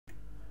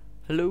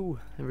Hello,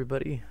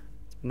 everybody.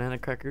 It's Banana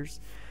Crackers,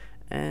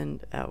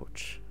 and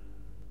ouch.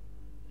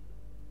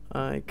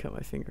 I cut my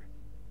finger.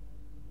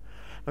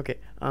 Okay,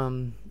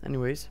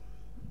 anyways.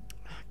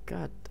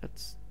 God,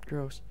 that's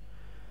gross.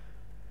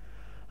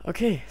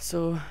 Okay,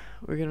 so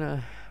we're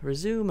gonna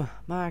resume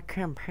my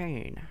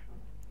campaign.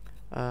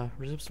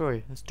 Resume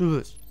story. Let's do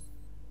this.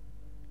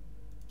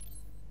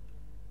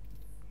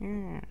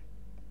 Yeah.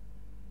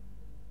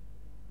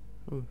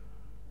 Ooh.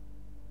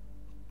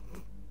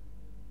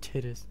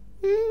 Titties.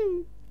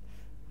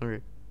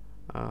 Okay.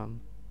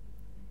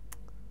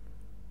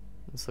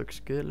 This looks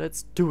good.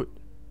 Let's do it.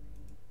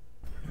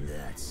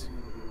 That's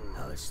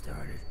how it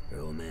started.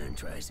 Her old man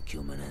tries to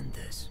kill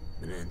Menendez.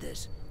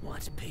 Menendez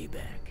wants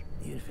payback,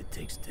 even if it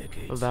takes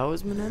decades. Oh, that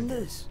was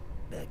Menendez?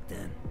 Back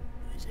then,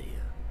 he was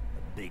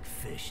a big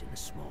fish in a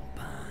small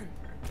pond.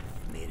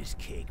 He made his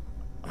cake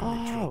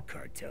on the drug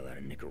cartel out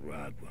of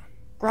Nicaragua.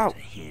 Wow. It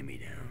was a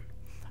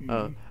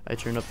hand-me-down. I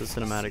turned up the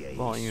cinematic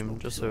volume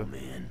just so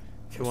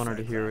if you wanted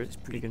to hear it,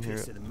 you can hear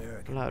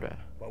it louder.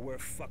 While we're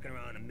fucking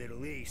around the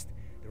Middle East,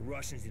 the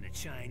Russians and the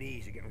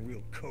Chinese are getting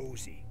real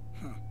cozy.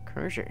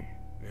 Cozy.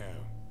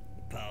 Now,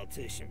 the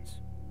politicians,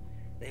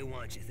 they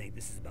want you to think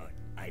this is about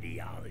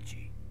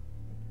ideology.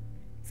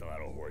 It's a lot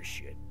of horse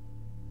shit.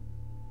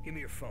 Give me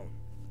your phone.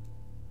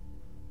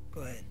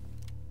 Go ahead.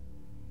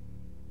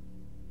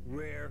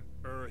 Rare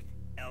earth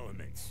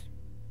elements.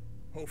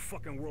 Whole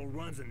fucking world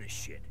runs on this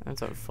shit.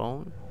 That's our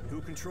phone? Who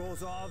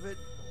controls all of it?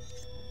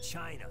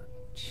 China.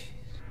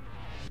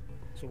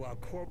 So while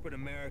corporate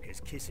America is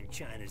kissing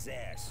China's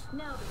ass,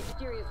 now the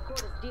mysterious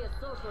Cortes Diaz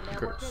social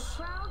network has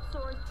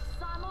crowdsourced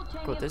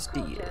simultaneous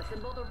protests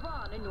in both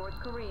Iran and North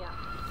Korea.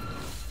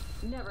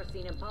 Never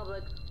seen in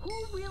public,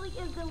 who really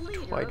is the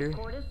leader of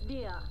Cortes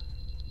Diaz?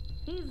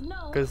 He's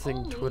known Good thing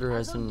only Twitter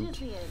as hasn't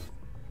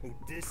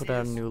Odysseus. put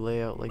out a new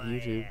layout like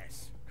YouTube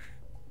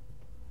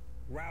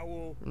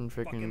Raoul in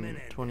freaking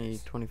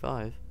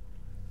 2025.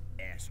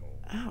 Asshole.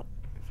 Ow,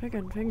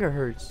 freaking finger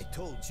hurts. I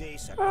told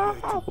Jace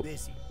I'm too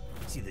busy.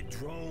 See, the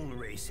drone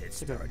race had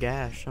It's like started. a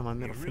gash on my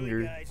middle Really,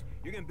 finger. guys,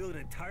 you're gonna build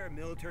an entire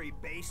military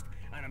base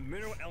on a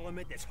mineral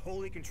element that's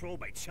wholly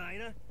controlled by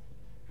China?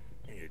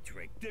 I need a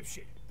drink.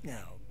 Dipshit.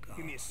 No, God.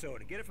 Give me a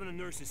soda. Get it from the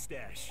nurse's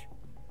stash.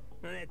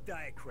 None of that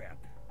diet crap.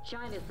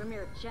 China's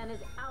Premier Chen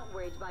is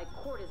outraged by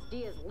Cortes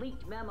Diaz's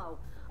leaked memo,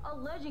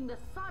 alleging the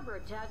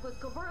cyber attack was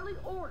covertly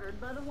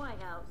ordered by the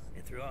White House.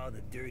 And through all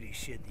the dirty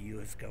shit the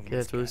U.S. government Yeah,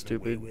 it's really away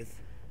stupid. with,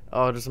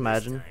 Oh, just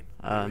imagine.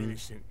 they're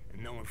innocent,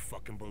 and no one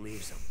fucking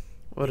believes them.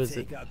 What is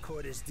it?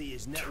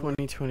 2025.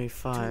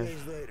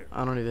 2025.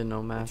 I don't even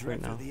know math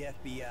right now.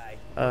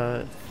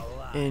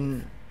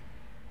 In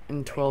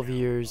 12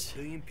 years,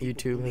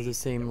 YouTube has the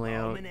same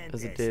layout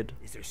as it did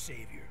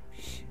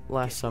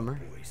last summer.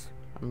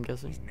 I'm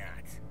guessing.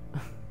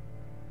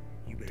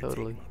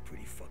 Totally.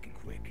 Pretty fucking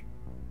quick.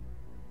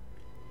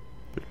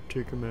 Better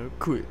take him out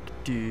quick,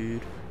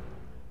 dude.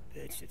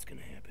 That shit's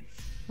gonna happen.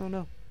 Oh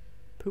no,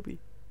 poopy.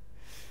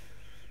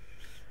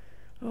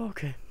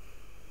 Okay.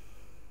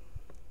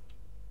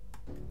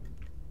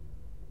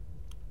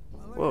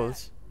 Whoa,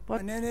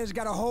 what? Menendez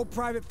got a whole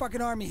private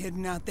fucking army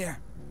hidden out there.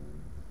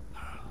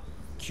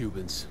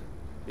 Cubans.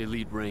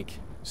 Elite rank.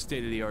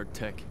 State-of-the-art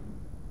tech.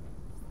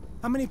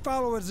 How many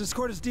followers does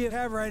Cortes Diaz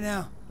have right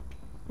now?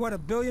 What,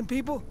 1 billion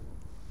people?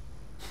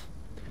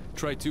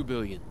 Try 2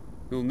 billion.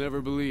 You'll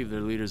never believe their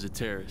leader's a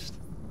terrorist.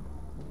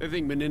 They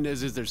think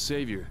Menendez is their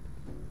savior.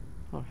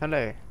 Oh,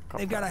 hello.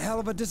 They've got a hell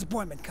of a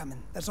disappointment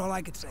coming. That's all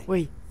I could say.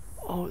 Wait.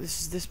 Oh, this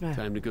is this man.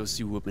 Time to go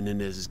see what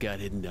Menendez has got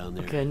hidden down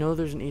there. Okay, I know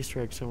there's an Easter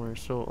egg somewhere,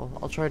 so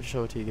I'll try to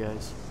show it to you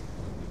guys.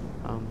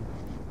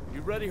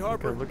 You ready,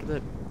 Harper? Look at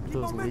that.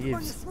 Those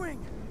leaves.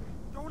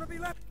 Don't want to be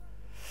left.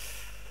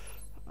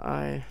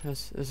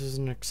 This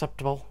isn't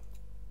acceptable.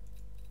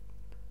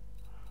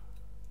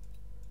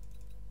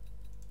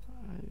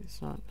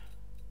 It's not.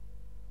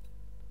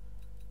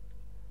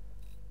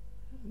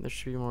 There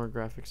should be more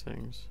graphic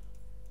settings.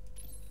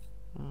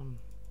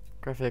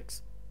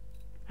 Graphics.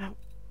 Ow.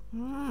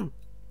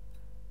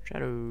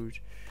 Shadows.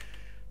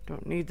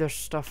 Don't need this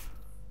stuff.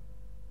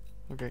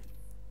 Okay.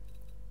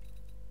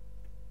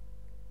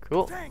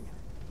 Cool.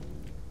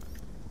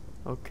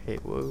 Okay,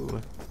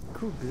 whoa.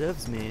 Cool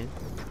gloves, man.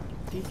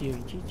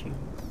 GG.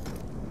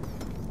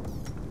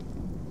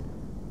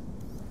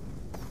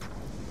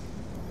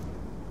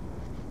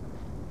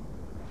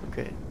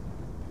 Okay.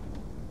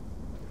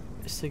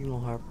 Signal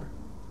Harper.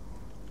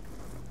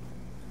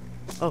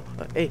 Oh,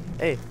 hey.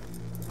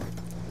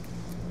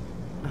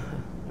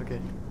 Okay.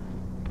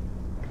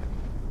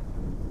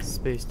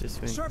 Space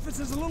diswing. Surface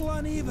is a little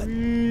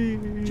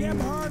uneven. Jam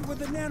hard with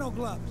the nano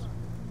gloves.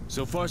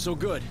 So far, so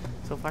good.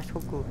 So far, so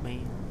good,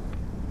 man.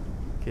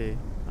 Okay,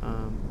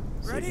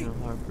 Ready? Signal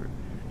Harper.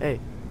 Hey.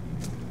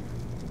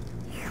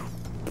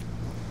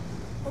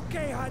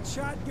 Okay,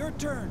 hotshot, your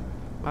turn.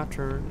 My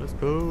turn. Let's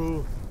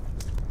go.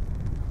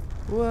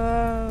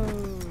 Whoa.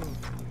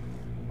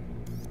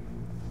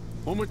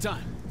 One more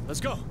time. Let's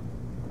go.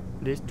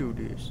 Let's do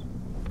this.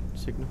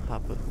 Signal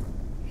Harper.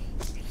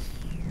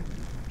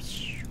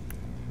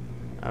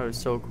 That was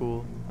so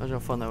cool. Imagine how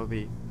fun that would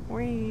be.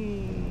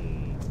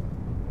 Whee!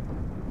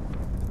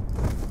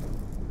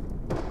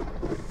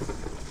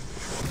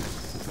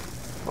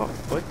 Oh,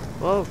 what?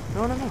 Whoa!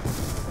 No, no, no!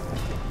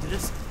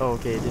 Just. Oh,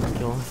 okay, it didn't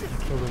kill him. It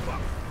killed him.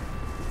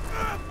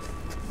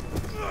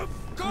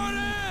 Got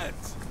it!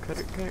 Cut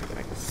it, cut it, cut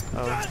it.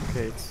 Oh,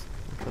 okay, it's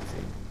a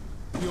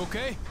cutscene. You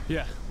okay?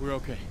 Yeah, we're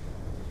okay.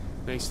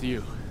 Thanks to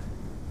you.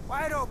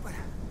 Wide open.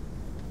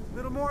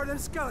 Little more than a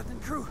skeleton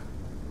crew.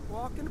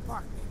 Walk in the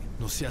park, baby.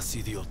 No seas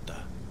idiota.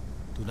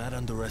 Do not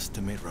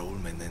underestimate Raul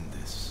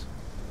Menendez.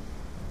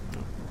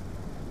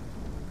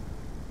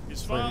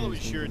 His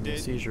followers sure did.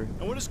 Seizure.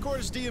 And what does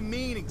Cortes Dia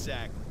mean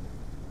exactly?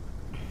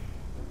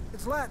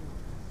 It's Latin.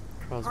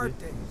 Crosby. Heart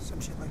day,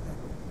 some shit like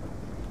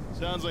that.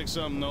 Sounds like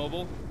something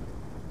noble.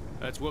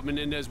 That's what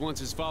Menendez wants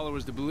his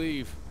followers to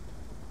believe.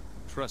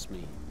 Trust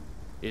me,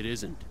 it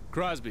isn't.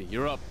 Crosby,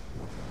 you're up.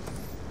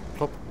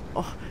 Plop.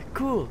 Oh,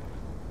 cool.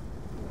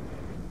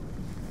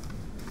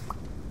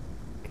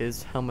 Okay,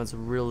 this helmet's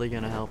really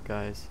gonna help,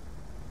 guys.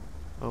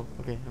 Oh,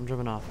 okay, I'm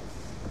jumping off.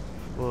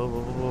 Whoa,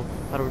 whoa, whoa, whoa.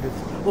 How do we do this?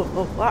 Whoa,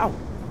 oh, wow!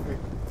 Okay.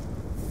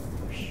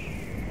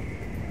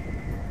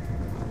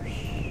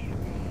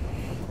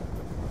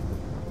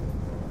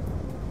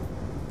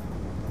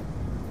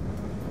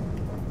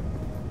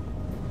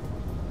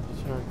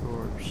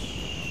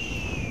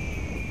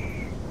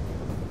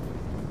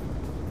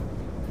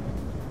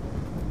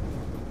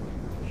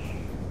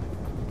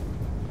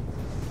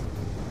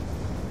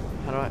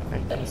 How do I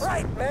can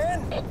Right,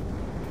 man!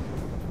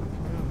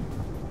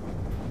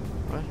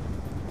 What?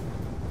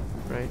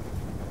 Right.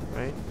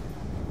 Right.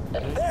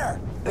 There!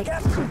 The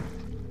gap!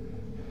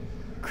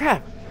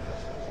 Crap!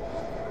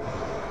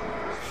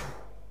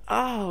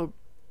 Oh!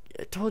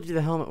 I told you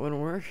the helmet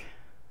wouldn't work.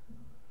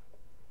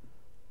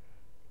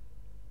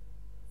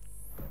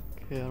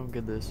 Okay, I don't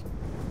get this.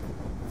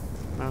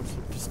 Now it's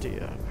just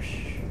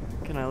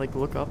can I like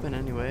look up in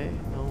any way?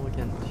 No, I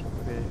can't.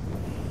 Okay.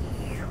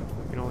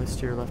 I can only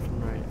steer left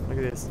and right. Look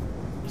at this.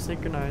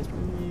 Synchronized.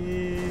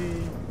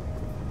 Yay.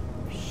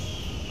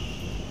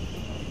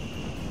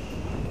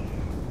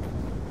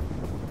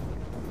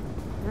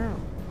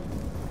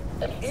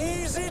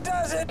 Easy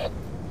does it!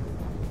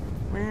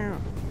 Meow.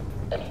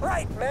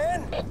 Right,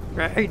 man!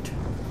 Right.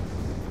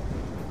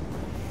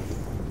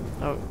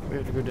 Oh, we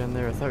have to go down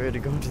there. I thought we had to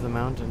go into the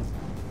mountain.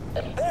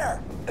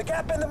 There! The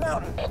gap in the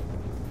mountain!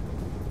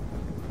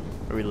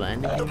 Are we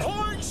landing?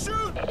 Deploying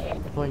shoot!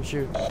 Deploying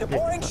shoot.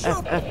 Deploying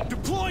shoot!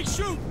 Deploy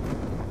shoot!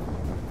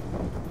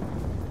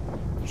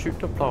 Shoot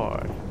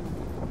deploy.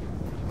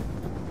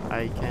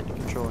 I can't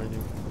control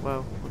anything.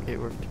 Well, okay, it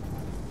worked.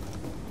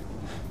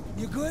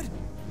 You good?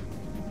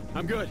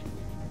 I'm good.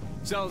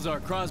 Salazar,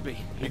 Crosby,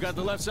 you got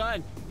the left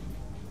side?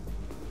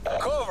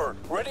 Cover!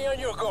 Ready on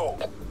your go!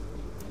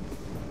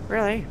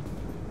 Really?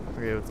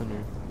 Okay, what's in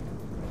here?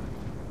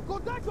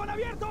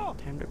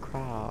 Time to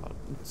crowd.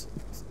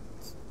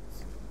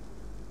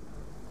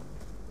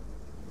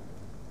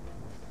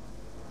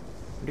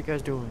 What are you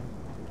guys doing?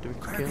 Do we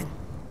kill? Kraken.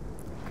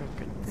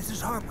 Kraken. This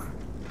is Harper.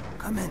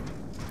 Come in.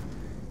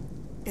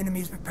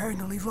 Enemies preparing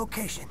to leave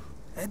location.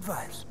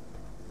 Advise.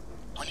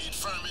 We need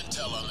firm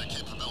intel on their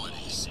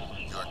capabilities.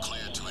 You are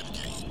clear to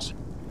engage.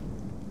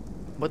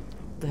 What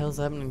the hell's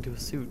happening to a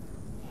suit?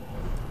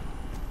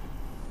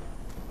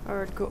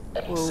 Alright, go.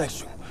 Whoa.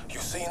 Section, you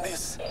seen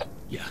this?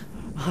 Yeah.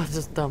 Oh, it's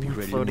just dumb Be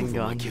ready floating to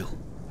move on my gun. kill.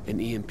 An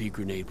EMP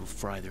grenade will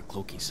fry their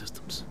cloaking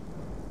systems.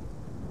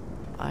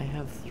 I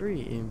have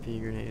 3 EMP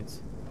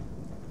grenades.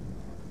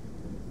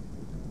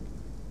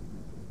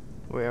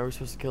 Wait, are we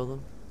supposed to kill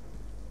them?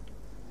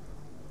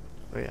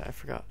 Oh yeah, I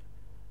forgot.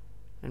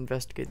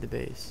 Investigate the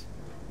base.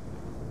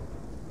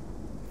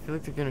 I feel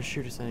like they're gonna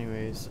shoot us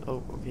anyways.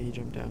 Oh, okay, he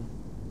jumped down.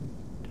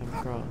 Time to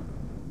crawl.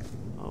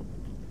 Oh.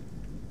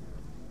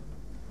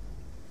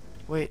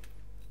 Wait.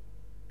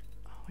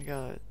 Oh my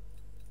god.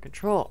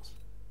 Controls!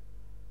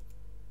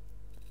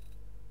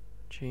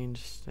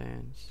 Change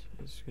stance.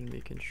 It's gonna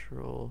be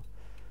control.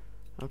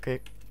 Okay.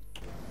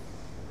 There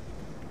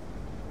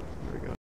we go.